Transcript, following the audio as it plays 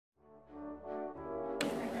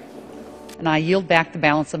and I yield back the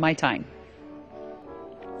balance of my time.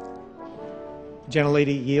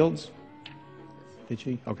 Gentlelady yields? Did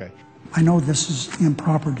she? Okay. I know this is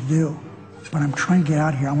improper to do, but I'm trying to get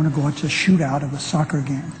out of here. I want to go to a shootout of a soccer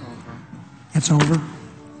game. It's over.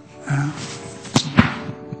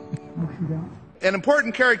 An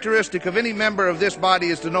important characteristic of any member of this body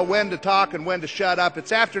is to know when to talk and when to shut up.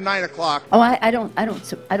 It's after 9 o'clock. Oh, I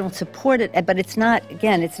don't support it, but it's not,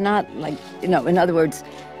 again, it's not like, you know, in other words,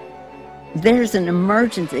 there's an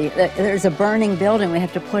emergency. There's a burning building. We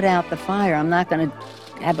have to put out the fire. I'm not going to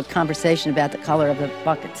have a conversation about the color of the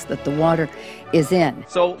buckets that the water is in.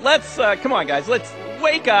 So let's, come on guys, let's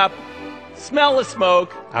wake up, smell the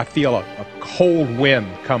smoke. I feel a cold wind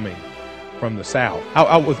coming from the south.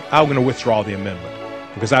 I'm going to withdraw the amendment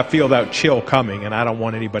because I feel that chill coming and I don't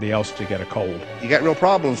want anybody else to get a cold. You got real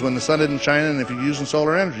problems when the sun isn't shining and if you're using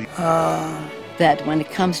solar energy. That when it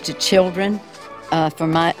comes to children,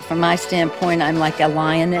 from my standpoint, I'm like a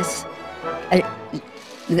lioness.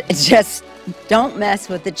 It's just don't mess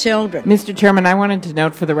with the children. Mr. Chairman, I wanted to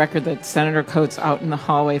note for the record that Senator Coates out in the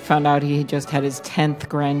hallway found out he just had his 10th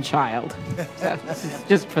grandchild. So,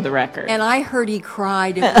 just for the record. And I heard he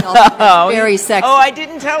cried. It felt very sexy. Oh, I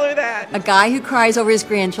didn't tell her that. A guy who cries over his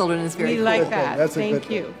grandchildren is very cool. like that. That's Thank a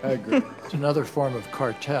good you. thing. I agree. It's another form of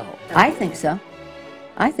cartel. I think so.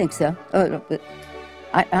 I think so.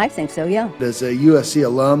 I think so, yeah. As a USC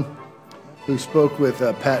alum who spoke with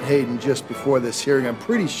Pat Hayden just before this hearing, I'm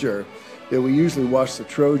pretty sure that we usually watch the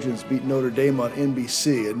Trojans beat Notre Dame on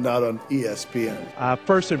NBC and not on ESPN.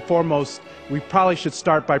 First and foremost, we probably should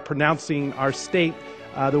start by pronouncing our state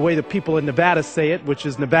the way the people in Nevada say it, which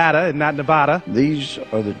is Nevada and not Nevada. These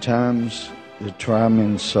are the times that try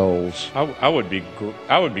men's souls. I would be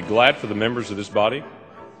glad for the members of this body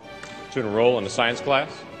to enroll in a science class.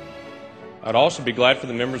 I'd also be glad for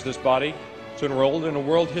the members of this body to enroll in a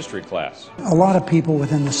world history class. A lot of people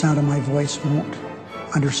within the sound of my voice won't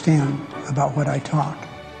understand about what I talk.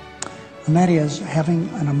 And that is having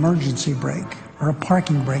an emergency brake or a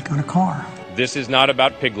parking brake on a car. This is not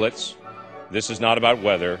about piglets. This is not about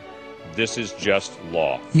weather. This is just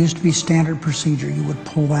law. It used to be standard procedure. You would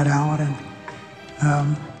pull that out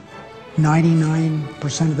and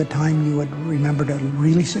 99% of the time you would remember to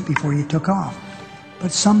release it before you took off.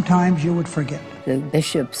 But sometimes you would forget. The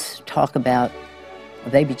bishops talk about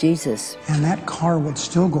baby Jesus. And that car would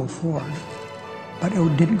still go forward, but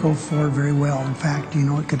it didn't go forward very well. In fact, you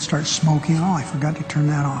know, it could start smoking. Oh, I forgot to turn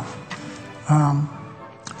that off.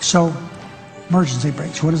 So, emergency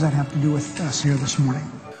brakes, what does that have to do with us here this morning?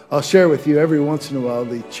 I'll share with you every once in a while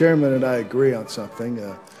the chairman and I agree on something.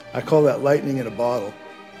 I call that lightning in a bottle.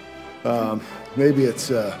 Maybe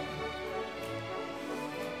it's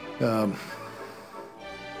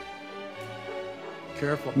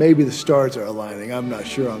Careful. maybe the stars are aligning. I'm not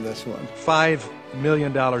sure on this one. $5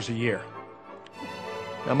 million a year.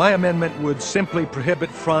 Now, my amendment would simply prohibit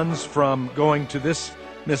funds from going to this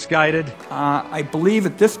misguided. I believe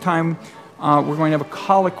at this time we're going to have a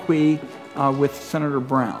colloquy with Senator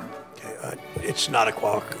Brown. Okay, it's not a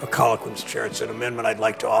colloquy, Mr. Chair. It's an amendment I'd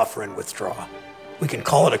like to offer and withdraw. We can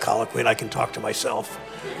call it a colloquy and I can talk to myself.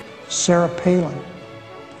 Sarah Palin.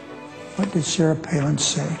 What did Sarah Palin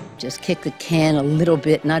say? Just kick the can a little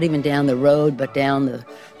bit, not even down the road, but down the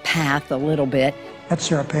path a little bit. That's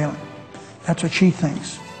Sarah Palin. That's what she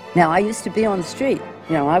thinks. Now, I used to be on the street.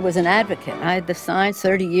 You know, I was an advocate. I had the signs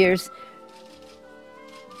 30 years.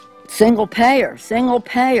 Single payer, single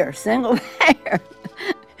payer, single payer.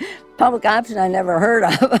 Public option I never heard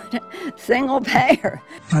of. Single payer.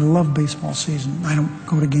 I love baseball season. I don't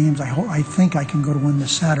go to games. I think I can go to one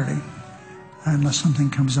this Saturday, unless something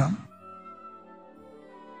comes up.